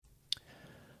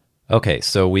Okay,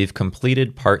 so we've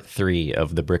completed part 3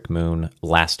 of the Brick Moon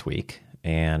last week.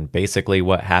 And basically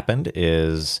what happened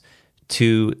is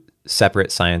 2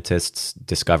 separate scientists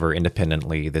discover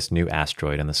independently this new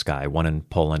asteroid in the sky, one in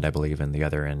Poland, I believe, and the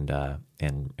other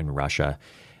in Russia.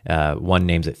 One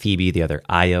names it Phoebe, the other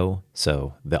Io.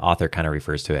 So the author kind of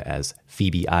refers to it as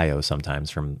Phoebe Io sometimes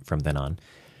from then on.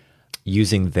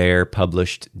 Using their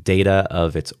published data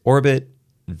of its orbit,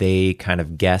 they kind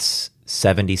of guess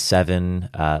 77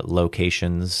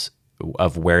 locations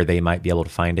of where they might be able to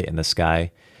find it in the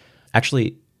sky.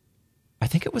 Actually, I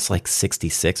think it was like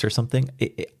 66 or something.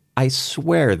 I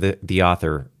swear that the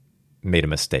author made a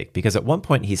mistake because at one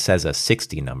point he says a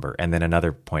 60 number and then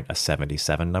another point a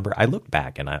 77 number. I looked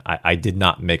back and I did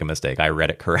not make a mistake. I read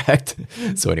it correct.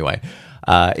 So anyway,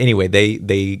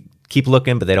 they keep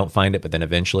looking, but they don't find it. But then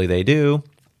eventually they do.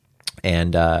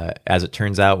 And as it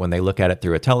turns out, when they look at it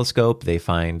through a telescope, they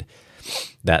find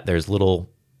that there's little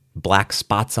black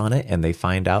spots on it, and they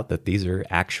find out that these are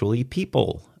actually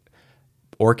people.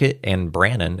 Orcutt and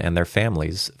Brannon and their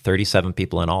families, 37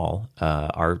 people in all,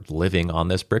 are living on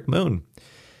this brick moon.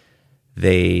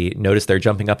 They notice they're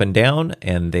jumping up and down,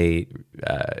 and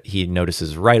he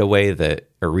notices right away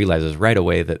realizes right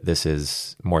away that this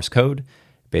is Morse code.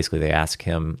 Basically, they ask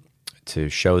him to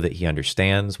show that he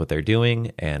understands what they're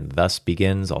doing, and thus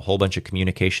begins a whole bunch of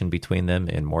communication between them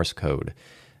in Morse code.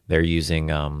 They're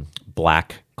using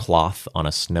black cloth on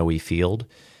a snowy field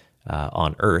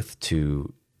on Earth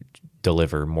to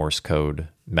deliver Morse code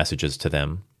messages to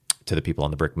the people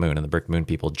on the brick moon. And the brick moon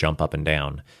people jump up and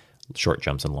down, short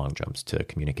jumps and long jumps, to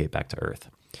communicate back to Earth.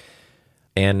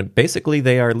 And basically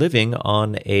they are living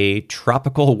on a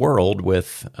tropical world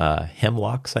with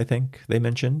hemlocks, I think they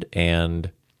mentioned,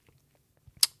 and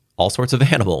all sorts of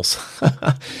animals.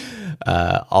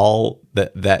 All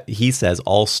that he says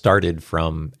all started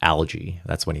from algae.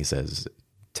 That's when he says,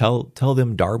 tell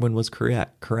them Darwin was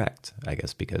correct, I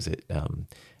guess, because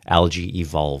algae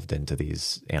evolved into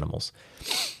these animals.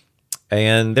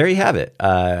 And there you have it.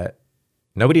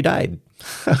 Nobody died.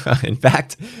 In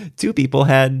fact, 2 people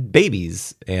had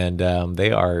babies, and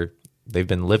they've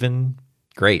been living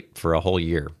great for a whole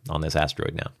year on this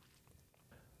asteroid now.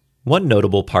 One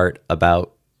notable part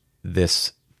about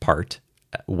this part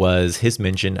was his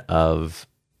mention of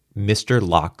Mr.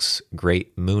 Locke's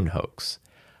Great Moon Hoax.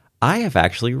 I have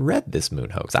actually read this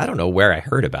moon hoax. I don't know where I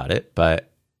heard about it,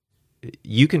 but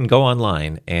you can go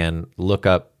online and look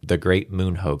up the Great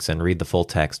Moon Hoax and read the full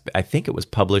text. I think it was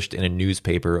published in a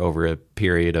newspaper over a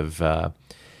period of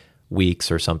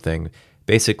weeks or something.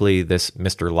 Basically, this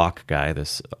Mr. Locke guy,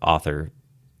 this author,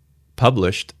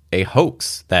 published a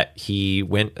hoax that he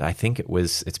went,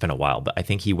 it's been a while, but I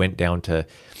think he went down to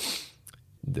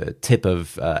the tip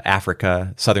of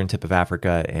Africa, southern tip of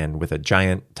Africa, and with a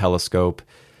giant telescope,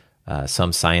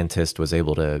 some scientist was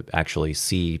able to actually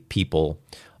see people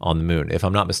on the moon. If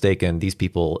I'm not mistaken, these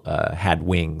people had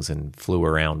wings and flew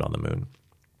around on the moon.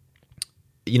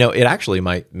 You know, it actually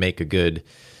might make a good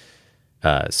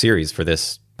series for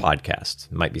this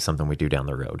podcast. It might be something we do down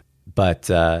the road. But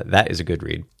that is a good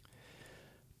read.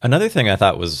 Another thing I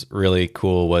thought was really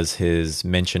cool was his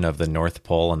mention of the North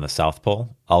Pole and the South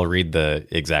Pole. I'll read the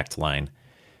exact line.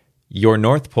 Your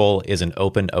North Pole is an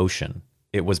open ocean.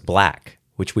 It was black,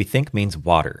 which we think means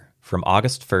water, from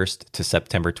August 1st to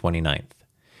September 29th.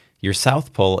 Your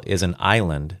South Pole is an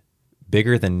island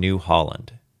bigger than New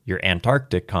Holland. Your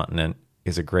Antarctic continent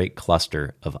is a great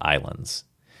cluster of islands.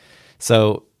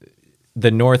 So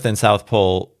the North and South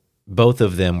Pole, both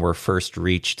of them were first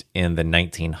reached in the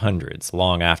 1900s,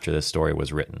 long after this story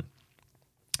was written.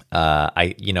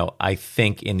 I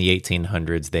think in the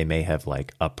 1800s they may have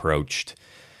approached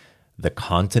the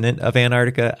continent of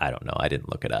Antarctica. I don't know. I didn't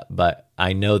look it up, but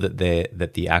I know that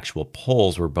the actual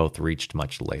poles were both reached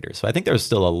much later. So I think there's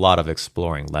still a lot of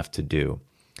exploring left to do.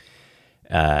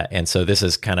 And so this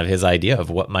is kind of his idea of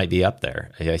what might be up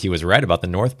there. He was right about the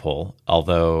North Pole,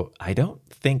 although I don't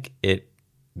think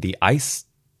the ice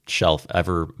shelf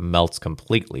ever melts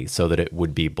completely so that it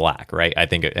would be black, right? I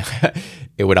think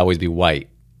it would always be white.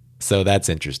 So that's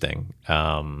interesting.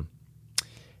 And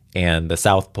the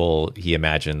South Pole, he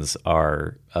imagines,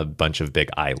 are a bunch of big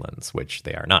islands, which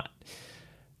they are not.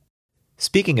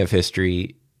 Speaking of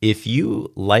history, if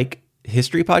you like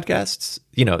history podcasts,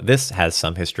 this has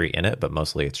some history in it, but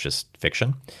mostly it's just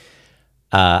fiction.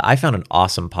 I found an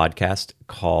awesome podcast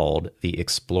called the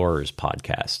Explorers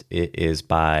Podcast. It is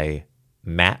by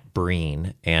Matt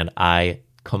Breen, and I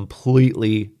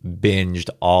completely binged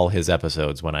all his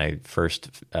episodes when I first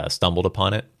stumbled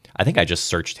upon it. I think I just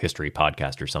searched history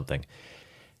podcast or something.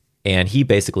 And he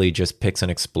basically just picks an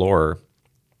explorer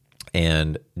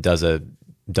and does a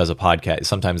does a podcast.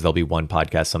 Sometimes there'll be one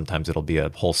podcast. Sometimes it'll be a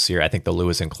whole series. I think the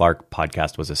Lewis and Clark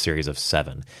podcast was a series of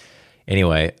 7.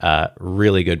 Anyway,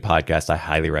 really good podcast. I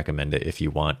highly recommend it if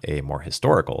you want a more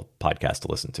historical podcast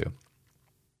to listen to.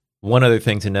 One other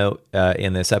thing to note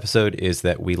in this episode is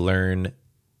that we learn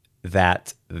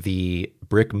that the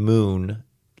brick moon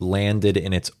landed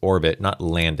in its orbit, not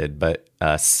landed, but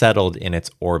settled in its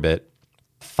orbit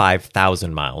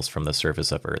 5,000 miles from the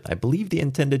surface of Earth. I believe the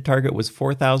intended target was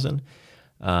 4,000.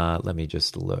 Let me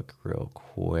just look real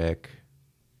quick.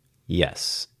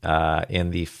 Yes.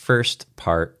 In the first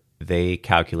part, they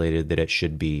calculated that it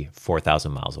should be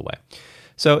 4,000 miles away.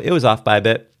 So it was off by a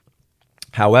bit.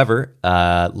 However,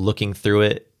 looking through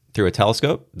it through a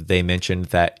telescope, they mentioned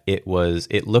that it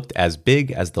looked as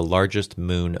big as the largest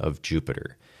moon of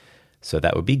Jupiter. So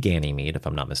that would be Ganymede, if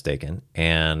I'm not mistaken.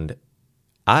 And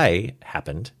I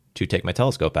happened to take my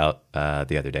telescope out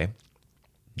the other day.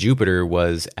 Jupiter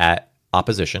was at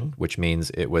opposition, which means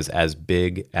it was as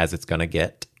big as it's going to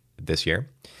get this year.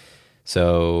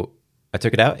 So I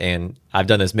took it out, and I've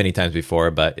done this many times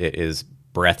before, but it is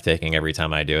breathtaking every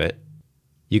time I do it.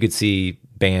 You could see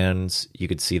bands. You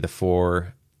could see the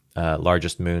 4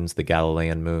 largest moons, the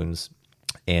Galilean moons.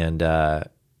 And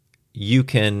you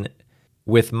can,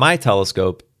 with my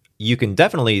telescope, you can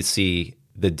definitely see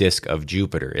the disk of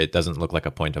Jupiter. It doesn't look like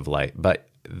a point of light, but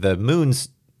the moons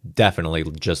definitely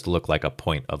just look like a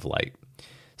point of light,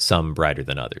 some brighter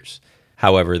than others.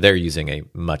 However, they're using a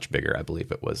much bigger, I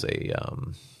believe it was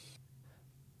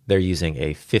they're using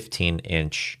a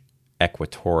 15-inch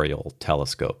equatorial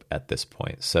telescope at this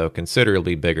point, so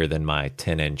considerably bigger than my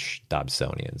 10-inch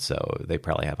Dobsonian, so they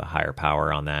probably have a higher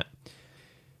power on that.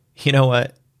 You know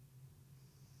what?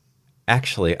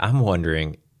 Actually, I'm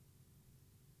wondering,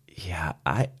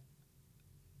 I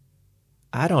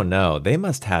don't know. They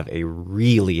must have a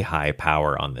really high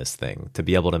power on this thing to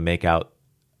be able to make out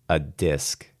a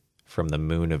disk from the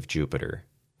moon of Jupiter.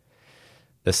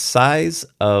 The size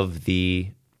of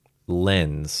the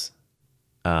lens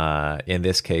in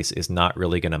this case is not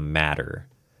really going to matter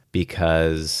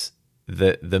because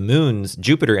the moons,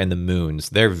 Jupiter and the moons,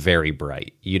 they're very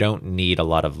bright. You don't need a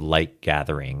lot of light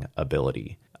gathering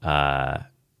ability.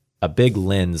 A big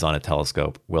lens on a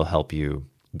telescope will help you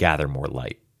gather more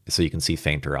light so you can see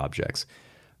fainter objects.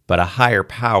 But a higher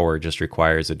power just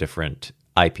requires a different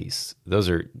eyepiece. Those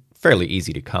are fairly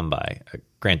easy to come by.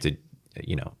 Granted,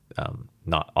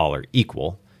 not all are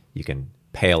equal. You can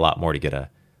pay a lot more to get a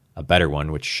better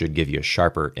one, which should give you a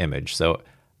sharper image. So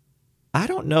I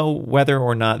don't know whether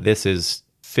or not this is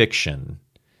fiction.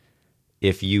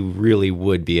 If you really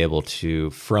would be able to,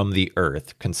 from the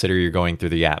Earth, consider you're going through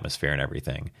the atmosphere and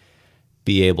everything,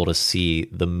 be able to see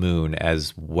the moon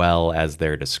as well as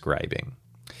they're describing.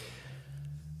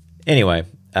 Anyway,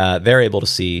 they're able to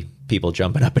see people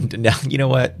jumping up and down. You know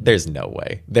what? There's no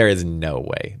way. There is no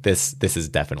way. This is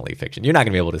definitely fiction. You're not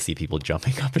going to be able to see people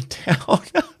jumping up and down.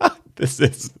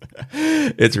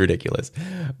 It's ridiculous,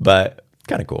 but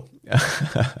kind of cool.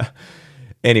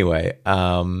 Anyway,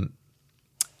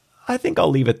 I think I'll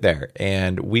leave it there,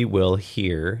 and we will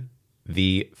hear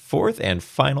the 4th and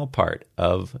final part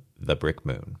of The Brick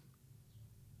Moon.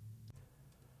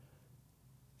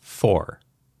 4.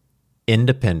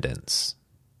 Independence.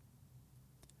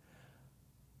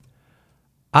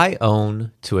 I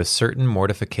own to a certain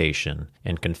mortification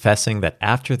in confessing that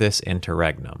after this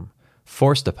interregnum,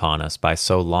 forced upon us by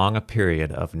so long a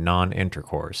period of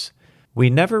non-intercourse, we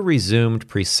never resumed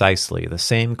precisely the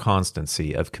same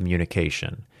constancy of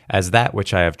communication as that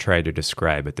which I have tried to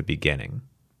describe at the beginning.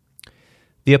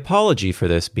 The apology for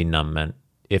this benumbment,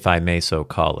 if I may so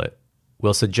call it,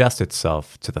 will suggest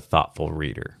itself to the thoughtful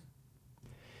reader.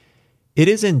 It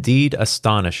is indeed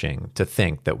astonishing to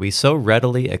think that we so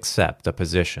readily accept a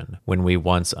position when we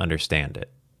once understand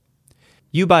it.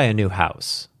 You buy a new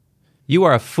house. You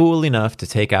are a fool enough to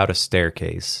take out a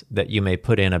staircase that you may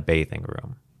put in a bathing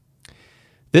room.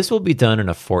 This will be done in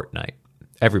a fortnight,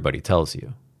 everybody tells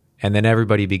you, and then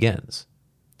everybody begins.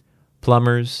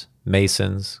 Plumbers,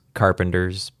 masons,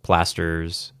 carpenters,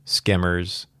 plasterers,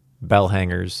 skimmers, bell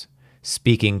hangers,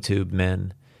 speaking tube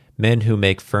men, men who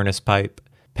make furnace pipe,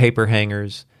 paper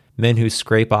hangers, men who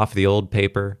scrape off the old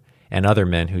paper, and other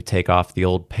men who take off the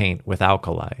old paint with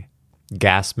alkali,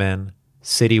 gas men,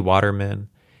 city watermen,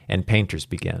 and painters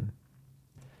begin.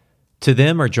 To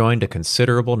them are joined a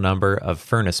considerable number of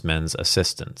furnace men's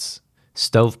assistants,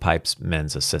 stovepipes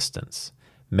men's assistants,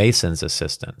 masons'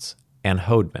 assistants, and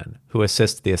hodemen who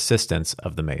assist the assistants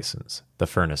of the masons, the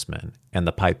furnace men, and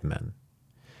the pipe men.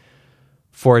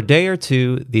 For a day or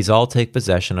two, these all take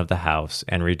possession of the house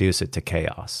and reduce it to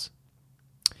chaos.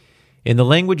 In the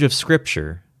language of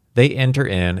Scripture, they enter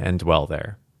in and dwell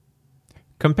there.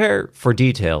 Compare, for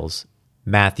details,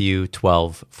 Matthew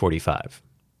 12:45.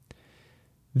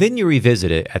 Then you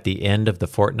revisit it at the end of the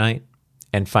fortnight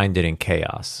and find it in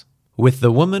chaos, with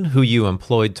the woman who you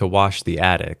employed to wash the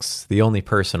attics the only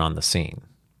person on the scene.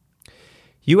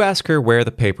 You ask her where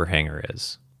the paper hanger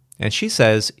is, and she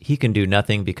says he can do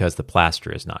nothing because the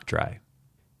plaster is not dry.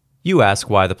 You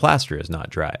ask why the plaster is not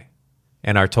dry,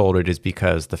 and are told it is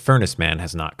because the furnace man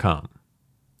has not come.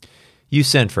 You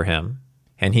send for him,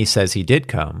 and he says he did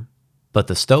come, but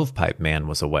the stovepipe man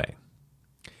was away.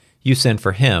 You send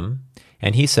for him,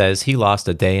 and he says he lost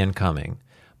a day in coming,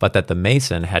 but that the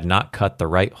mason had not cut the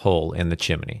right hole in the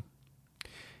chimney.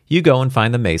 You go and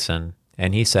find the mason,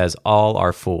 and he says all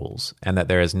are fools, and that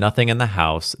there is nothing in the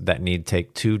house that need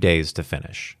take 2 days to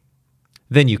finish.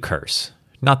 Then you curse,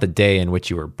 not the day in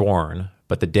which you were born,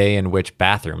 but the day in which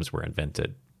bathrooms were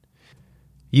invented.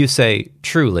 You say,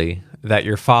 truly, that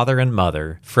your father and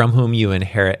mother, from whom you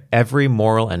inherit every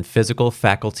moral and physical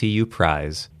faculty you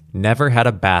prize, never had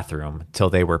a bathroom till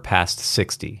they were past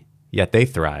 60, yet they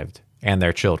thrived, and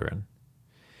their children.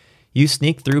 You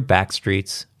sneak through back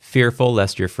streets, fearful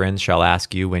lest your friends shall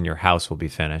ask you when your house will be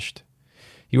finished.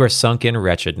 You are sunk in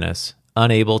wretchedness,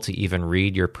 unable to even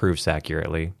read your proofs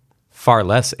accurately, far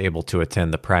less able to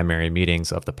attend the primary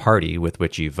meetings of the party with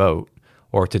which you vote,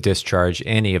 or to discharge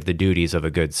any of the duties of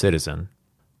a good citizen.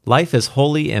 Life is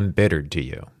wholly embittered to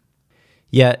you.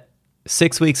 Yet,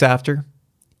 6 weeks after,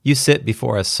 you sit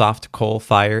before a soft coal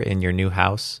fire in your new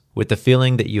house with the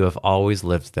feeling that you have always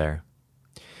lived there.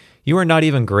 You are not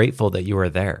even grateful that you are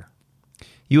there.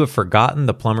 You have forgotten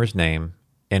the plumber's name,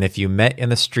 and if you met in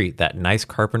the street that nice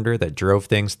carpenter that drove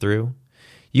things through,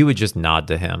 you would just nod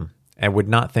to him and would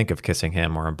not think of kissing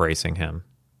him or embracing him.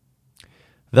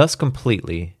 Thus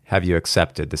completely have you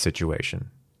accepted the situation.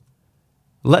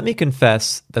 Let me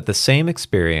confess that the same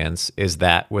experience is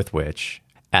that with which,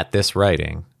 at this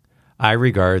writing, I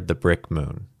regard the brick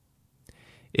moon.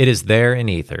 It is there in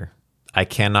ether. I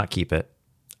cannot keep it.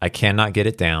 I cannot get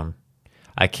it down.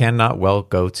 I cannot well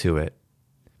go to it,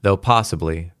 though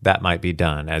possibly that might be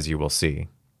done, as you will see.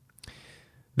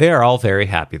 They are all very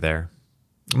happy there.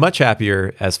 Much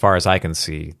happier, as far as I can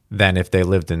see, than if they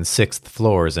lived in 6th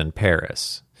floors in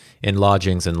Paris, in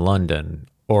lodgings in London,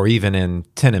 or even in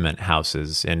tenement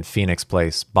houses in Phoenix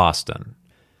Place, Boston.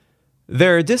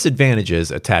 There are disadvantages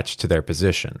attached to their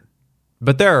position,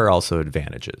 but there are also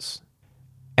advantages.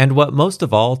 And what most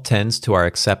of all tends to our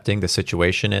accepting the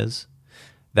situation is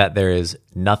that there is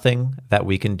nothing that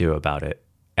we can do about it,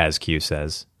 as Q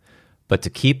says, but to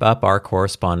keep up our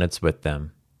correspondence with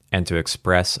them and to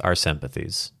express our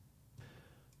sympathies.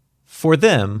 For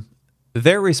them,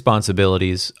 their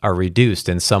responsibilities are reduced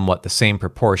in somewhat the same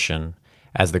proportion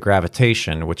as the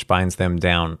gravitation which binds them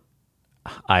down,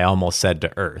 I almost said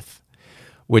to earth,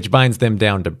 which binds them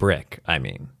down to brick, I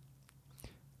mean.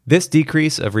 This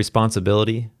decrease of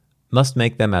responsibility must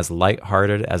make them as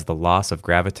light-hearted as the loss of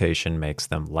gravitation makes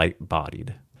them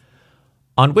light-bodied.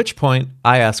 On which point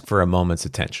I ask for a moment's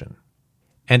attention.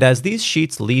 And as these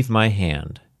sheets leave my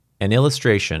hand, an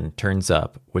illustration turns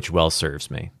up which well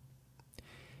serves me.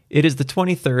 It is the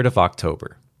 23rd of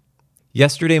October.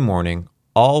 Yesterday morning,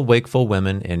 all wakeful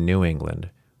women in New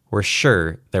England were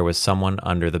sure there was someone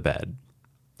under the bed.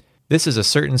 This is a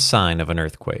certain sign of an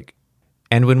earthquake.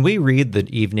 And when we read the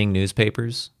evening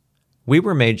newspapers, we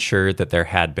were made sure that there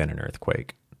had been an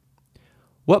earthquake.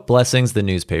 What blessings the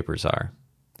newspapers are,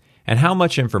 and how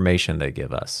much information they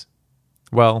give us.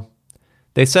 Well,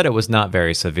 they said it was not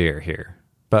very severe here,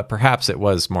 but perhaps it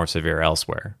was more severe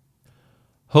elsewhere.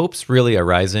 Hopes really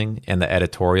arising in the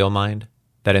editorial mind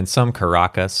that in some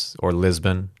Caracas or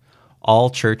Lisbon, all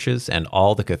churches and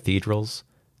all the cathedrals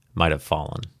might have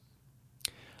fallen.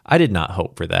 I did not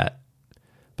hope for that,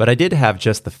 but I did have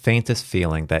just the faintest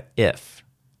feeling that if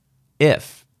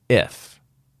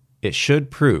it should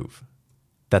prove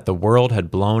that the world had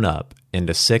blown up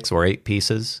into 6 or 8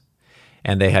 pieces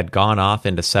and they had gone off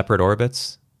into separate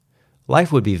orbits,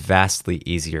 life would be vastly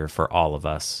easier for all of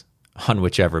us, on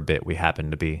whichever bit we happen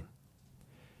to be.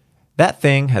 That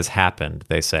thing has happened,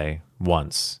 they say,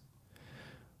 once.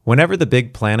 Whenever the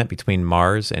big planet between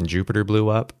Mars and Jupiter blew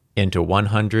up into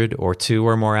 100 or 2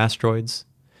 or more asteroids,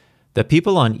 the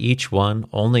people on each one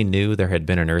only knew there had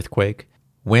been an earthquake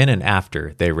when and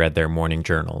after they read their morning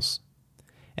journals.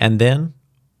 And then,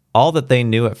 all that they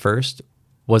knew at first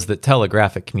was that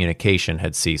telegraphic communication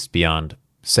had ceased beyond,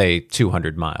 say,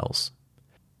 200 miles.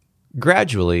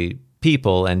 Gradually,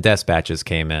 people and dispatches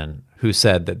came in who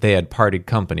said that they had parted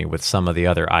company with some of the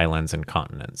other islands and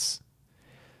continents.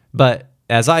 But,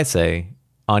 as I say,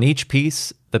 on each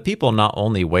piece, the people not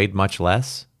only weighed much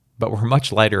less, but were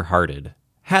much lighter-hearted,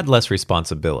 had less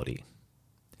responsibility.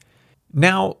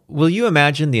 Now, will you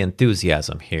imagine the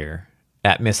enthusiasm here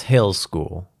at Miss Hale's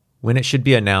school when it should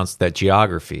be announced that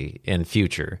geography, in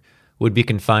future, would be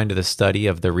confined to the study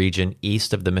of the region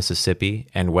east of the Mississippi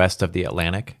and west of the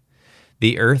Atlantic,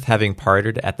 the earth having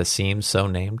parted at the seams so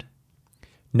named?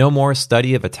 No more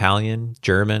study of Italian,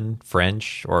 German,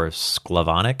 French, or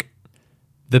Slavonic?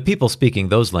 The people speaking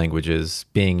those languages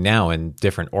being now in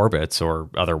different orbits or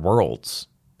other worlds.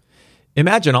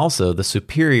 Imagine also the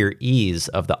superior ease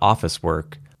of the office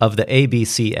work of the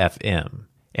ABCFM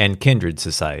and kindred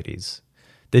societies,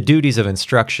 the duties of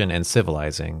instruction and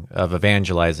civilizing, of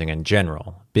evangelizing in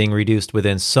general, being reduced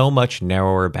within so much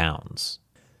narrower bounds.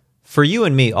 For you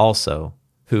and me also,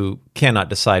 who cannot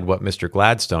decide what Mr.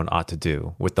 Gladstone ought to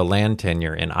do with the land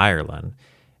tenure in Ireland,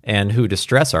 and who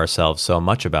distress ourselves so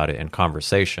much about it in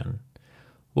conversation,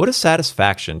 what a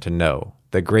satisfaction to know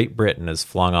that Great Britain is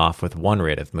flung off with one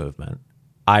rate of movement,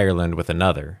 Ireland with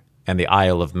another, and the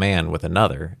Isle of Man with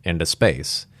another, into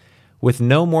space, with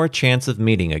no more chance of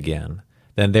meeting again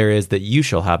than there is that you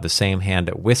shall have the same hand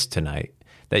at whist tonight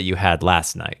that you had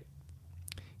last night.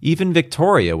 Even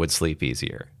Victoria would sleep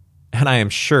easier, and I am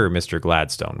sure Mr.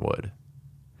 Gladstone would.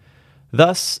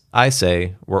 Thus, I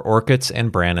say, were Orcutt's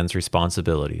and Brannan's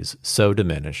responsibilities so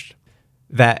diminished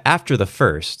that after the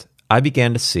first, I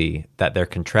began to see that their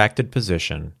contracted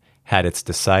position had its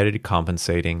decided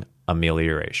compensating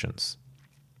ameliorations.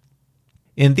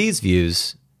 In these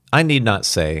views, I need not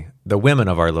say the women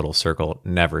of our little circle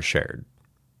never shared.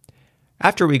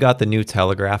 After we got the new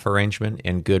telegraph arrangement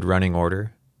in good running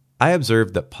order, I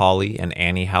observed that Polly and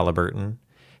Annie Halliburton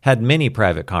had many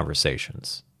private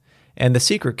conversations, and the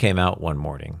secret came out one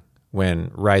morning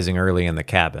when, rising early in the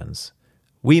cabins,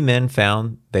 we men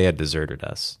found they had deserted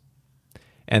us.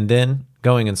 And then,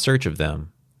 going in search of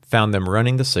them, found them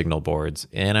running the signal boards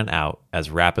in and out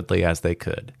as rapidly as they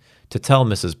could to tell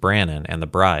Mrs. Brannan and the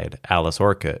bride, Alice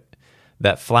Orcutt,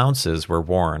 that flounces were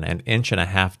worn an inch and a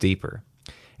half deeper,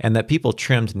 and that people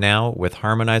trimmed now with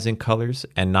harmonizing colors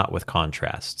and not with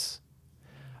contrasts.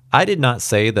 I did not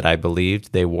say that I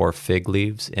believed they wore fig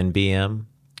leaves in BM,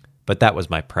 but that was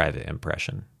my private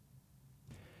impression.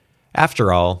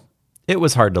 After all, it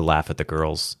was hard to laugh at the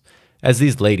girls, as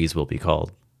these ladies will be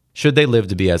called, should they live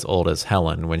to be as old as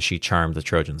Helen when she charmed the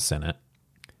Trojan Senate.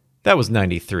 That was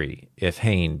 93, if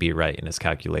Hayne be right in his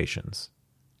calculations.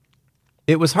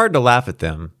 It was hard to laugh at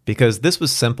them because this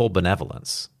was simple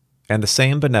benevolence, and the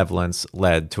same benevolence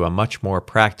led to a much more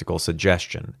practical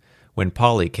suggestion when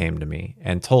Polly came to me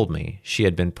and told me she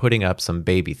had been putting up some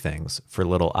baby things for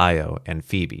little Io and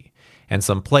Phoebe, and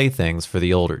some playthings for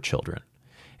the older children,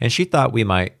 and she thought we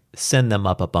might send them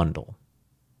up a bundle.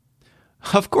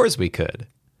 Of course we could.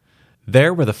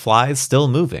 There were the flies still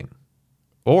moving.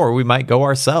 Or we might go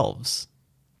ourselves.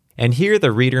 And here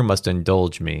the reader must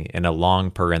indulge me in a long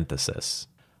parenthesis.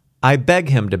 I beg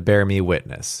him to bear me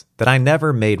witness that I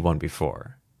never made one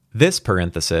before. This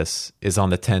parenthesis is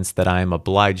on the tense that I am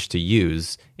obliged to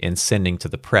use in sending to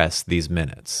the press these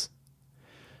minutes.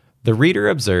 The reader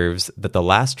observes that the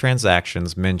last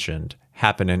transactions mentioned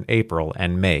happened in April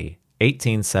and May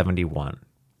 1871.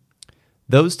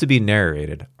 Those to be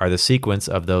narrated are the sequence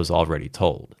of those already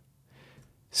told.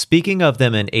 Speaking of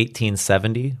them in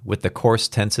 1870 with the coarse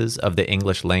tenses of the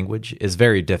English language is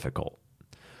very difficult.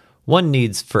 One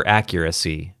needs, for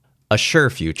accuracy, a sure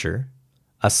future,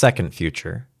 a second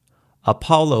future, a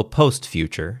paulo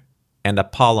post-future, and a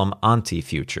paulum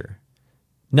ante-future,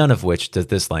 none of which does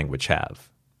this language have.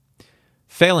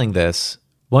 Failing this,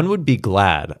 one would be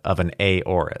glad of an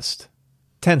aorist,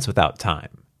 tense without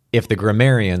time, if the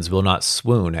grammarians will not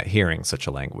swoon at hearing such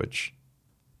a language.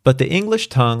 But the English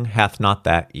tongue hath not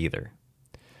that either.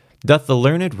 Doth the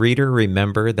learned reader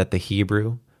remember that the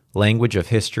Hebrew, language of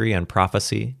history and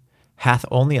prophecy, hath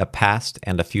only a past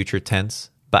and a future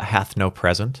tense, but hath no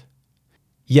present?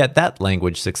 Yet that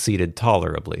language succeeded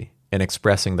tolerably in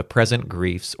expressing the present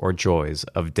griefs or joys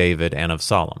of David and of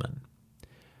Solomon.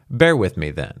 Bear with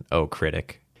me then, O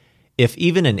critic, if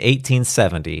even in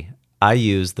 1870 I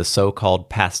use the so-called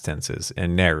past tenses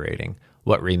in narrating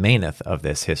what remaineth of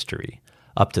this history,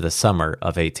 up to the summer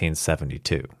of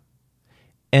 1872.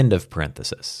 End of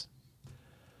parenthesis.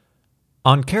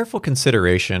 On careful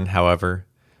consideration, however,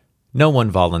 no one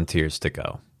volunteers to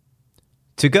go.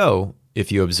 To go,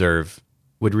 if you observe,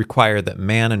 would require that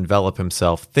man envelop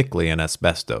himself thickly in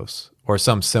asbestos, or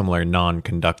some similar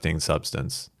non-conducting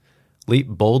substance, leap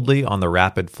boldly on the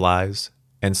rapid flies,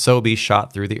 and so be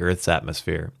shot through the Earth's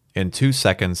atmosphere in 2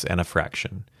 seconds and a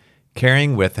fraction,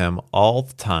 carrying with him all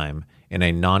the time in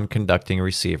a non-conducting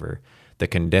receiver the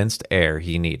condensed air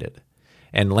he needed,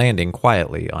 and landing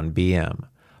quietly on BM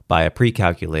by a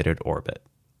precalculated orbit.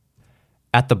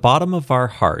 At the bottom of our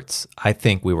hearts, I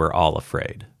think we were all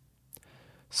afraid.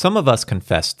 Some of us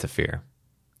confessed to fear.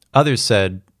 Others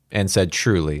said, and said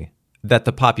truly, that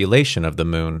the population of the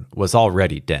moon was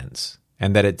already dense,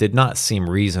 and that it did not seem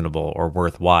reasonable or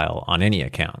worthwhile on any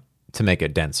account to make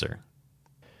it denser.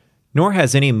 Nor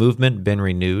has any movement been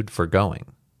renewed for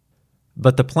going.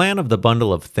 But the plan of the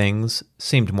bundle of things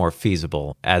seemed more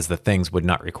feasible, as the things would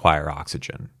not require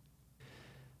oxygen.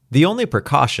 The only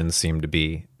precaution seemed to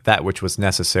be that which was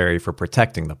necessary for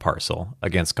protecting the parcel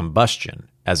against combustion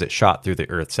as it shot through the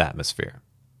Earth's atmosphere.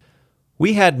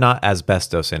 We had not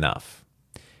asbestos enough.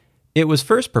 It was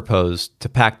first proposed to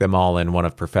pack them all in one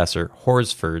of Professor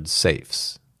Horsford's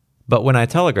safes, but when I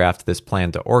telegraphed this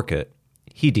plan to Orcutt,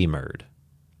 he demurred.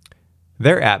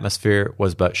 Their atmosphere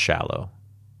was but shallow,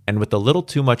 and with a little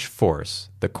too much force,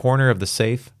 the corner of the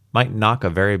safe might knock a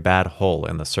very bad hole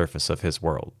in the surface of his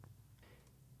world.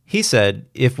 He said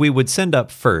if we would send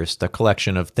up first a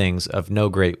collection of things of no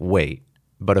great weight,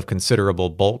 but of considerable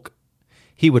bulk,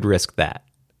 he would risk that,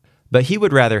 but he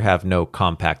would rather have no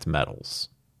compact metals.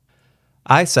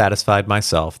 I satisfied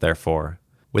myself, therefore,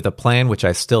 with a plan which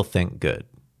I still think good.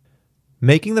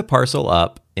 Making the parcel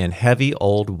up in heavy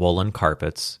old woolen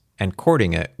carpets and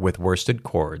cording it with worsted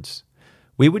cords,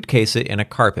 we would case it in a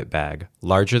carpet bag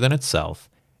larger than itself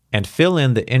and fill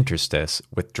in the interstice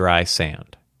with dry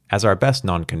sand, as our best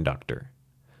non-conductor.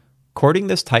 Cording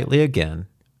this tightly again,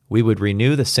 we would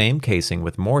renew the same casing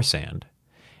with more sand,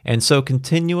 and so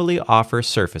continually offer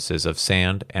surfaces of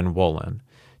sand and woolen,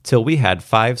 till we had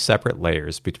 5 separate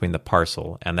layers between the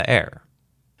parcel and the air.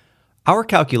 Our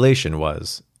calculation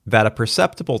was that a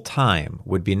perceptible time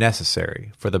would be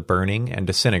necessary for the burning and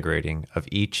disintegrating of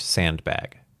each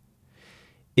sandbag.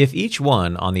 If each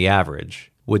one, on the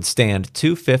average, would stand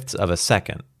 2/5 of a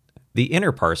second, the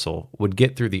inner parcel would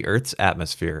get through the Earth's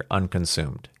atmosphere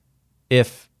unconsumed.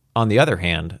 If, on the other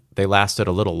hand, they lasted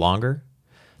a little longer,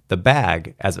 the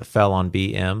bag, as it fell on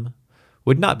BM,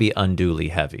 would not be unduly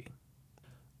heavy.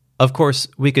 Of course,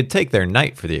 we could take their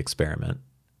night for the experiment,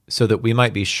 so that we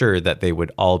might be sure that they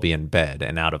would all be in bed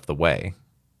and out of the way.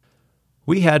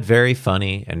 We had very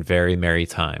funny and very merry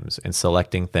times in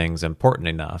selecting things important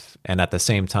enough and at the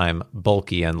same time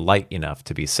bulky and light enough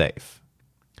to be safe.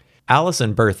 Alice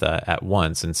and Bertha at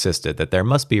once insisted that there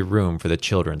must be room for the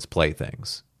children's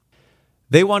playthings.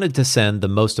 They wanted to send the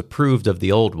most approved of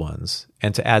the old ones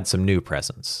and to add some new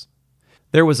presents.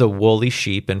 There was a woolly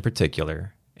sheep in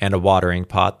particular, and a watering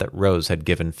pot that Rose had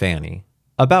given Fanny,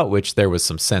 about which there was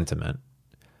some sentiment,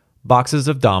 boxes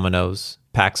of dominoes,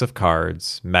 packs of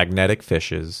cards, magnetic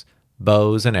fishes,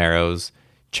 bows and arrows,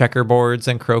 checkerboards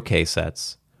and croquet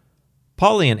sets.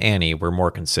 Polly and Annie were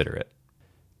more considerate.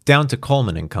 Down to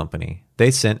Coleman and Company, they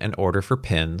sent an order for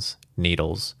pins,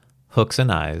 needles, hooks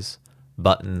and eyes,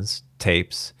 buttons,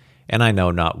 tapes, and I know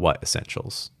not what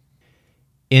essentials.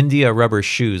 India rubber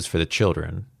shoes for the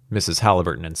children, Mrs.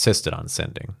 Halliburton insisted on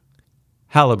sending.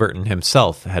 Halliburton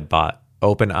himself had bought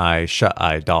open-eye,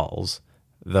 shut-eye dolls,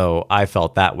 though I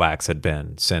felt that wax had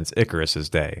been, since Icarus's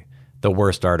day, the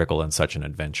worst article in such an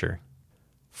adventure.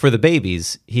 For the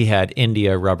babies, he had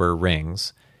India rubber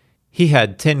rings. He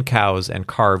had tin cows and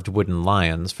carved wooden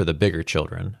lions for the bigger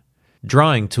children,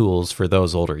 drawing tools for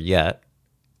those older yet,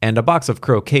 and a box of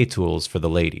croquet tools for the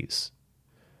ladies.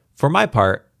 For my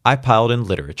part, I piled in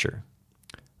literature.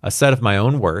 A set of my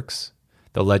own works,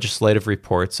 the legislative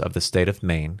reports of the state of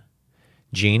Maine,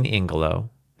 Jean Ingelow,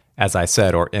 as I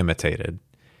said or imitated,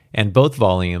 and both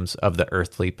volumes of The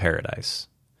Earthly Paradise.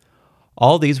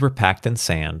 All these were packed in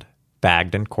sand,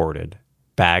 bagged and corded,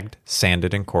 bagged,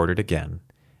 sanded and corded again,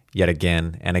 yet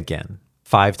again and again,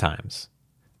 5 times.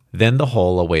 Then the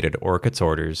whole awaited Orcutt's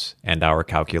orders and our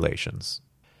calculations.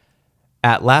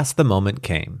 At last the moment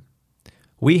came.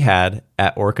 We had,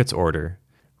 at Orcutt's order,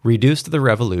 reduced the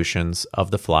revolutions of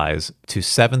the flies to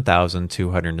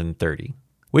 7,230,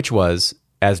 which was,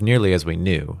 as nearly as we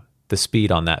knew, the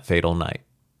speed on that fatal night.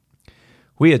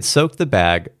 We had soaked the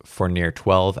bag for near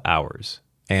 12 hours,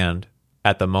 and,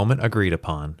 at the moment agreed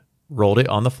upon, rolled it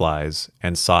on the flies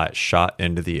and saw it shot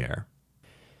into the air.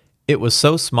 It was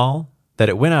so small that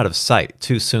it went out of sight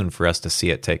too soon for us to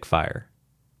see it take fire.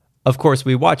 Of course,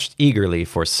 we watched eagerly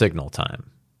for signal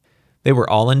time. They were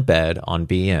all in bed on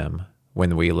BM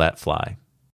when we let fly.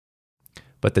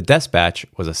 But the dispatch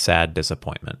was a sad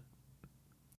disappointment.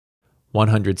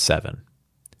 107.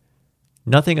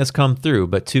 Nothing has come through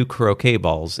but 2 croquet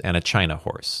balls and a china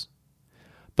horse.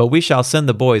 But we shall send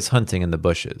the boys hunting in the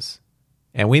bushes,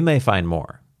 and we may find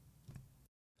more.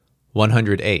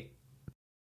 108.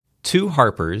 2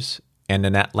 harpers and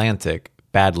an Atlantic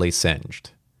badly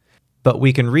singed, but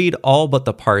we can read all but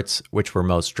the parts which were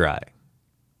most dry.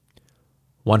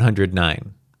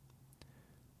 109.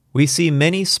 We see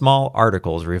many small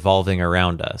articles revolving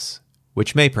around us,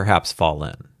 which may perhaps fall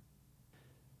in.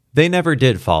 They never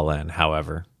did fall in,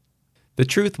 however. The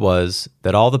truth was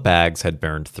that all the bags had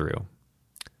burned through.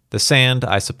 The sand,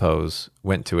 I suppose,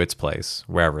 went to its place,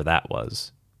 wherever that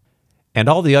was. And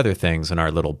all the other things in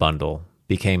our little bundle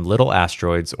became little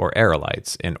asteroids or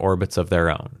aerolites in orbits of their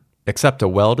own, except a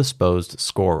well-disposed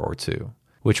score or two,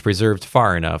 which preserved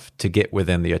far enough to get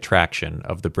within the attraction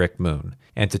of the brick moon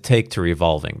and to take to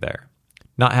revolving there,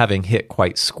 not having hit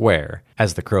quite square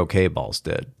as the croquet balls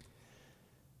did.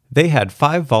 They had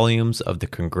 5 volumes of the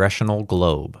Congressional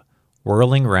Globe,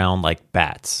 whirling round like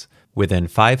bats within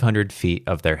 500 feet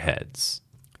of their heads.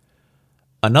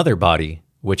 Another body,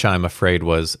 which I'm afraid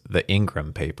was the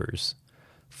Ingram Papers,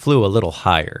 flew a little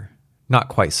higher, not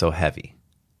quite so heavy.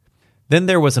 Then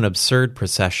there was an absurd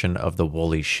procession of the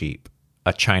woolly sheep,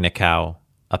 a china cow,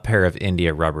 a pair of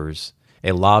India rubbers,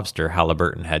 a lobster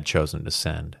Halliburton had chosen to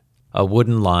send, a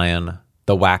wooden lion,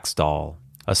 the wax doll,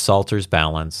 a Salter's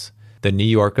balance, the New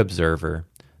York Observer,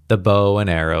 the bow and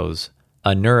arrows,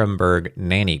 a Nuremberg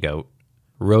nanny goat,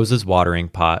 Rose's watering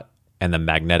pot, and the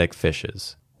magnetic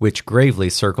fishes, which gravely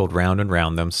circled round and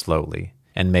round them slowly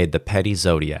and made the petty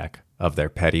zodiac of their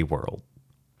petty world.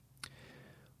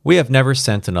 We have never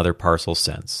sent another parcel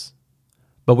since,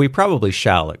 but we probably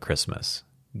shall at Christmas,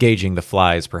 gauging the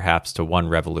flies perhaps to 1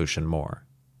 revolution more.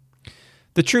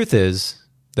 The truth is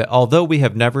that although we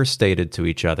have never stated to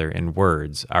each other in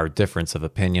words our difference of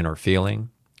opinion or feeling,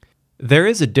 there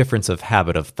is a difference of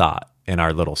habit of thought in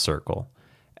our little circle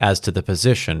as to the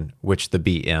position which the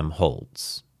BM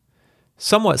holds.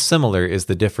 Somewhat similar is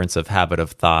the difference of habit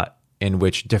of thought in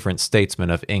which different statesmen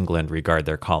of England regard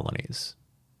their colonies.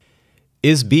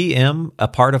 Is BM a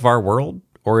part of our world,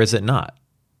 or is it not?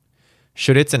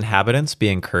 Should its inhabitants be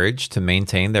encouraged to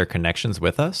maintain their connections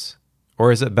with us,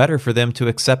 or is it better for them to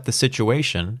accept the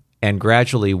situation and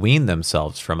gradually wean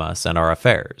themselves from us and our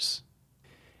affairs?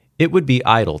 It would be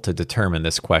idle to determine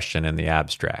this question in the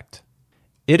abstract.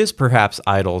 It is perhaps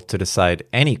idle to decide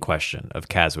any question of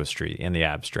casuistry in the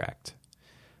abstract.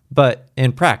 But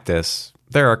in practice,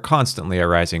 there are constantly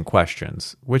arising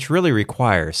questions which really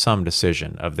require some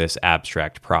decision of this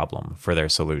abstract problem for their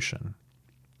solution.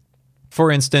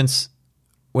 For instance,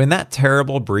 when that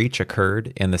terrible breach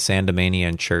occurred in the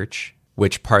Sandemanian church,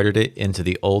 which parted it into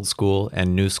the old school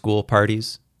and new school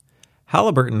parties,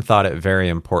 Halliburton thought it very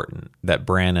important that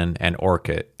Brannan and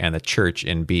Orcutt and the church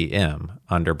in BM,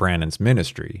 under Brannan's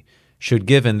ministry, should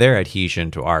give in their adhesion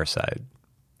to our side.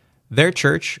 Their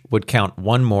church would count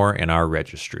 1 more in our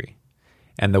registry,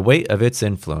 and the weight of its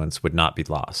influence would not be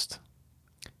lost.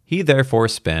 He therefore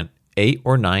spent 8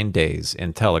 or 9 days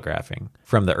in telegraphing,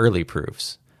 from the early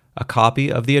proofs, a copy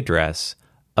of the address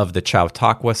of the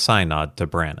Chautauqua Synod to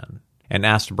Brannan, and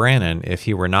asked Brannan if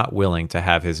he were not willing to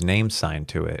have his name signed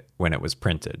to it when it was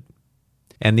printed.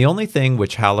 And the only thing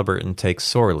which Halliburton takes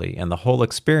sorely in the whole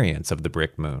experience of the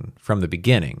Brick Moon, from the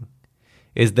beginning,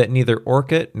 is that neither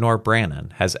Orcutt nor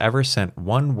Brannan has ever sent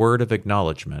 1 word of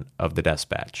acknowledgement of the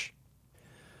despatch.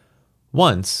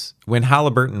 Once, when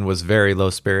Halliburton was very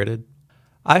low-spirited,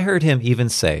 I heard him even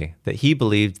say that he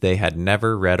believed they had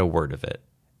never read a word of it,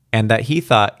 and that he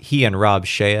thought he and Rob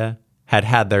Shea had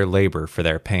had their labor for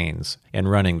their pains in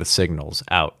running the signals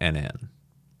out and in.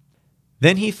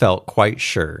 Then he felt quite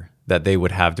sure that they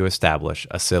would have to establish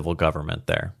a civil government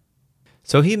there.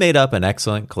 So he made up an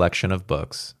excellent collection of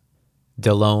books: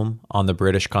 Delhomme on the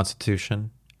British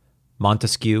Constitution,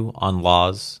 Montesquieu on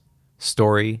laws,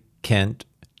 Story, Kent,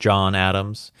 John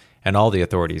Adams, and all the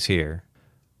authorities here,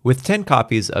 with 10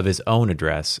 copies of his own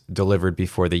address delivered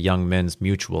before the Young Men's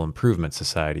Mutual Improvement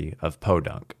Society of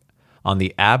Podunk, on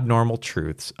the abnormal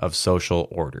truths of social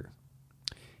order.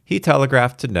 He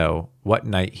telegraphed to know what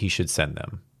night he should send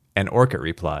them, and Orcutt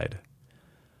replied,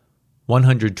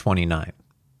 129.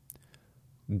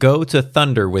 Go to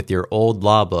thunder with your old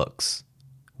law books.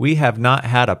 We have not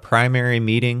had a primary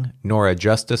meeting nor a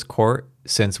justice court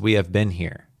since we have been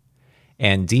here,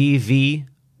 and D.V.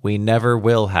 we never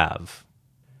will have.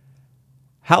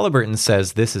 Halliburton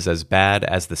says this is as bad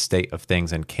as the state of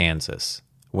things in Kansas,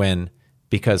 when,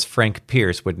 because Frank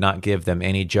Pierce would not give them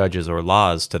any judges or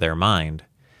laws to their mind,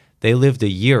 they lived a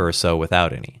year or so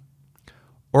without any.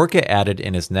 Orcutt added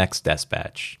in his next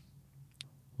despatch,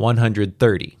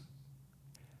 130.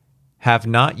 Have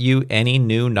not you any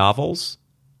new novels?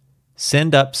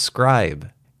 Send up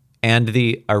Scribe, and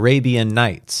the Arabian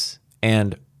Nights,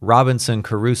 and Robinson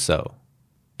Crusoe,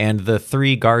 and the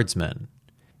 3 Guardsmen,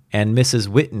 and Mrs.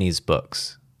 Whitney's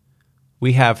books.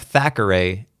 We have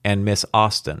Thackeray and Miss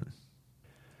Austen.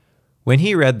 When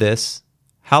he read this,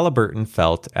 Halliburton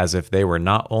felt as if they were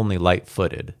not only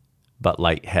light-footed, but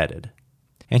light-headed,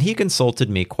 and he consulted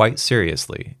me quite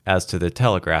seriously as to the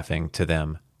telegraphing to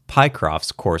them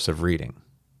Pycroft's course of reading.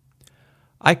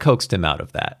 I coaxed him out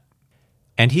of that,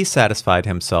 and he satisfied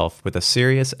himself with a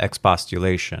serious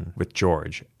expostulation with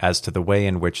George as to the way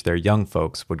in which their young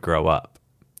folks would grow up.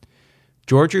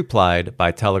 George replied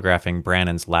by telegraphing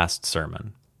Brannan's last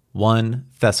sermon, 1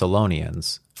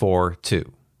 Thessalonians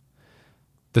 4:2.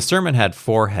 The sermon had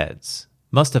 4 heads,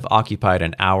 must have occupied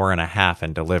an hour and a half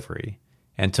in delivery,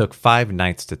 and took 5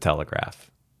 nights to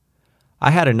telegraph.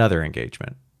 I had another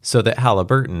engagement, so that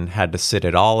Halliburton had to sit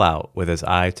it all out with his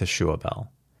eye to Schuabel,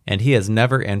 and he has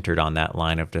never entered on that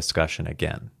line of discussion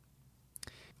again.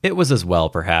 It was as well,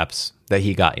 perhaps, that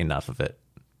he got enough of it.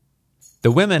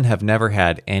 The women have never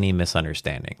had any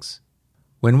misunderstandings.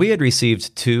 When we had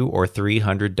received 200 or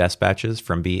 300 dispatches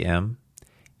from BM,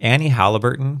 Annie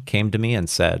Halliburton came to me and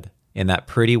said, in that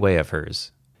pretty way of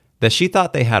hers, that she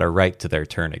thought they had a right to their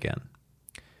turn again.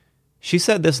 She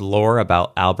said this lore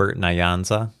about Albert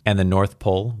Nyanza and the North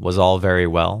Pole was all very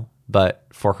well, but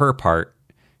for her part,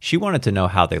 she wanted to know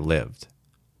how they lived,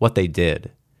 what they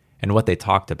did, and what they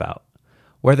talked about,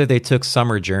 whether they took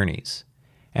summer journeys,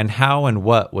 and how and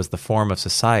what was the form of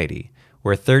society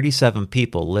where 37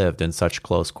 people lived in such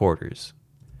close quarters.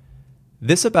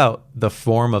 This about the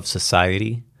form of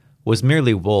society was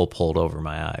merely wool pulled over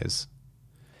my eyes.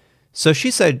 So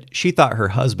she said she thought her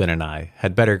husband and I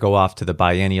had better go off to the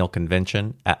biennial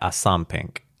convention at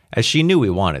Assumpink, as she knew we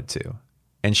wanted to,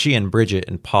 and she and Bridget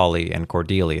and Polly and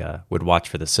Cordelia would watch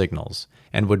for the signals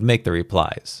and would make the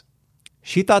replies.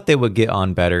 She thought they would get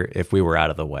on better if we were out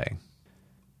of the way.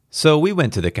 So we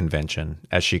went to the convention,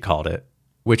 as she called it,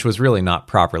 which was really not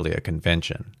properly a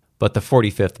convention, but the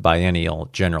 45th Biennial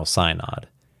General Synod,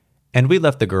 and we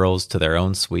left the girls to their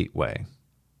own sweet way.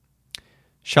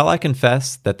 Shall I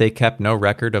confess that they kept no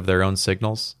record of their own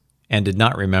signals, and did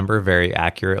not remember very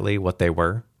accurately what they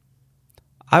were?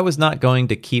 I was not going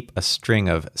to keep a string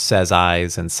of says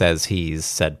I's and says he's,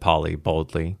 said Polly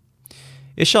boldly.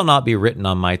 It shall not be written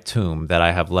on my tomb that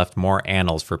I have left more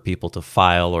annals for people to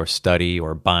file or study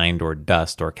or bind or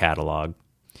dust or catalog.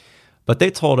 But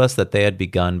they told us that they had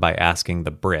begun by asking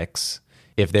the bricks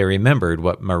if they remembered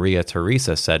what Maria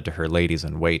Theresa said to her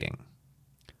ladies-in-waiting.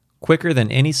 Quicker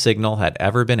than any signal had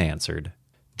ever been answered,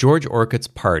 George Orcutt's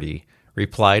party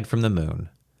replied from the moon,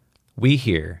 "We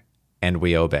hear, and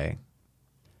we obey."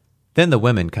 Then the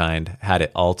womenkind had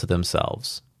it all to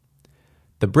themselves.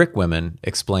 The brick women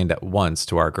explained at once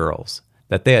to our girls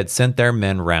that they had sent their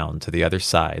men round to the other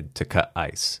side to cut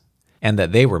ice, and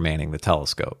that they were manning the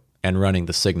telescope and running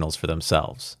the signals for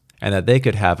themselves, and that they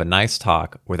could have a nice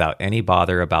talk without any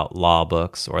bother about law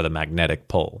books or the magnetic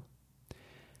pole.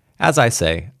 As I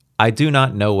say, I do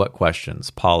not know what questions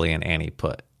Polly and Annie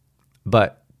put,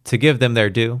 but to give them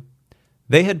their due,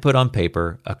 they had put on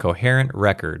paper a coherent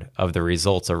record of the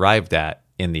results arrived at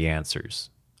in the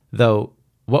answers, though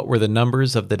what were the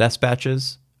numbers of the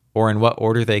dispatches, or in what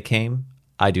order they came,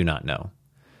 I do not know.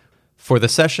 For the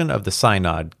session of the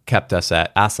synod kept us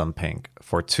at Assumpink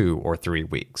for 2 or 3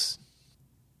 weeks.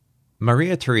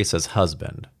 Maria Theresa's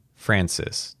husband,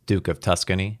 Francis, Duke of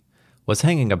Tuscany, was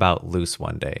hanging about loose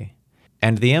one day,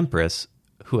 and the Empress,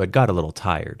 who had got a little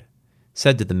tired,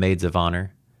 said to the maids of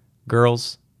honor,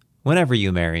 "Girls, whenever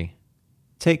you marry,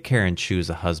 take care and choose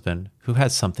a husband who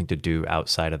has something to do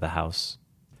outside of the house."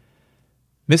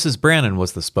 Mrs. Brannan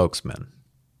was the spokesman.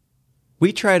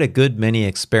 We tried a good many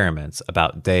experiments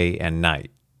about day and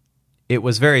night. It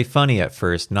was very funny at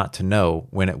first not to know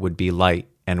when it would be light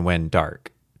and when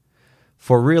dark.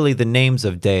 For really the names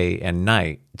of day and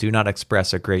night do not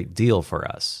express a great deal for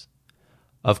us.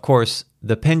 Of course,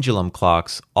 the pendulum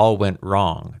clocks all went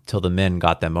wrong till the men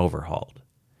got them overhauled.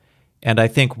 And I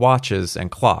think watches and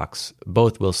clocks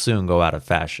both will soon go out of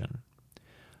fashion.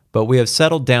 But we have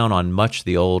settled down on much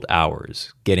the old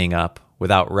hours, getting up,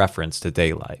 without reference to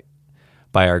daylight,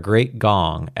 by our great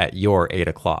gong at your 8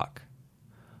 o'clock.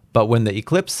 But when the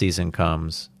eclipse season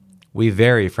comes, we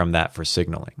vary from that for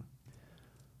signaling.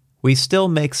 We still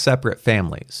make separate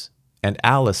families, and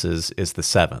Alice's is the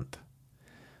 7th.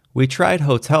 We tried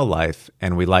hotel life,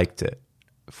 and we liked it,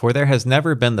 for there has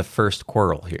never been the first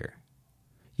quarrel here.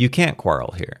 You can't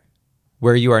quarrel here,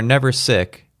 where you are never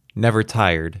sick, never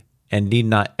tired, and need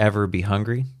not ever be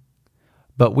hungry.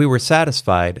 But we were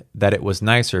satisfied that it was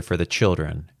nicer for the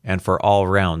children and for all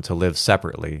round to live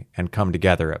separately and come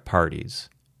together at parties,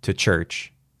 to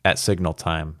church, at signal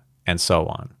time, and so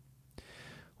on.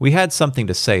 We had something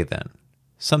to say then,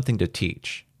 something to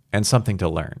teach, and something to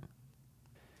learn.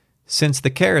 Since the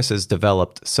Carises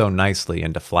developed so nicely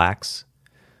into flax,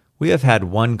 We have had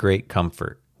one great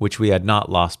comfort, which we had not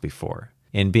lost before,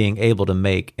 in being able to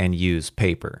make and use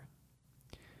paper.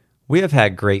 We have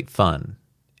had great fun,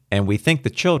 and we think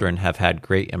the children have had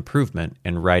great improvement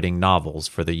in writing novels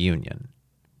for the Union.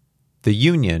 The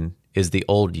Union is the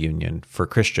old Union for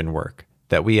Christian work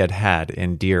that we had had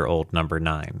in dear old number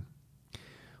 9.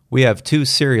 We have 2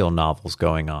 serial novels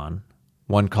going on,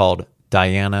 one called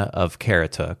Diana of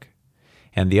Caratuck,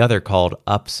 and the other called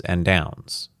Ups and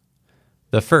Downs.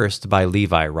 The first by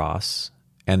Levi Ross,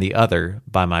 and the other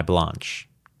by my Blanche.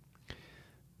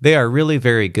 They are really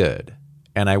very good,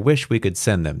 and I wish we could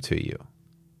send them to you,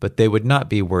 but they would not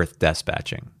be worth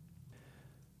dispatching.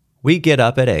 We get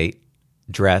up at 8,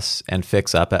 dress and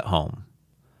fix up at home.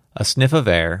 A sniff of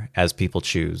air, as people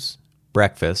choose,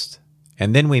 breakfast,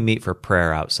 and then we meet for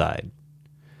prayer outside.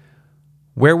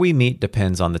 Where we meet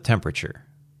depends on the temperature,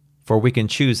 for we can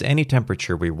choose any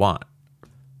temperature we want,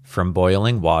 from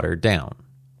boiling water down,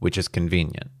 which is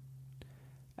convenient.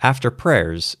 After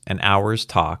prayers, an hour's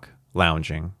talk,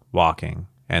 lounging, walking,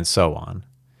 and so on.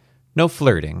 No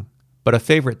flirting, but a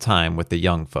favorite time with the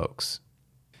young folks.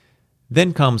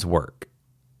 Then comes work.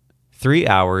 3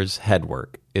 hours head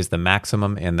work is the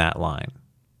maximum in that line.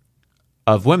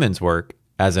 Of women's work,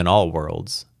 as in all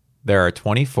worlds, there are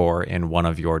 24 in one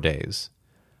of your days.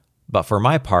 But for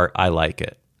my part, I like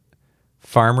it.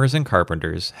 Farmers and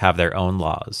carpenters have their own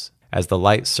laws, as the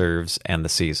light serves and the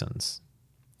seasons.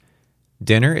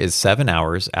 Dinner is 7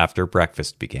 hours after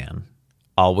breakfast began,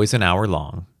 always an hour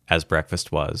long, as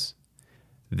breakfast was.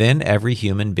 Then every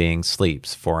human being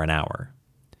sleeps for an hour.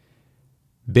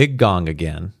 Big gong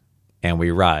again, and we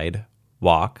ride,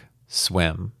 walk,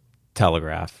 swim,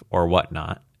 telegraph, or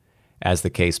whatnot, as the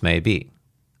case may be.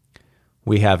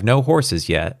 We have no horses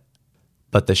yet,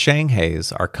 but the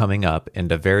Shanghais are coming up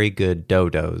into very good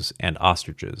dodos and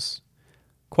ostriches,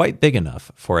 quite big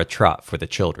enough for a trot for the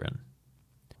children.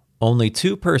 Only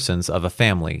 2 persons of a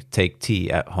family take tea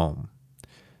at home.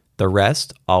 The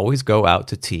rest always go out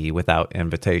to tea without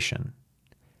invitation.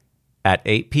 At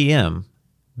 8 p.m.,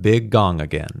 big gong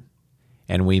again,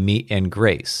 and we meet in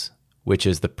Grace, which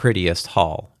is the prettiest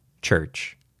hall,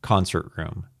 church, concert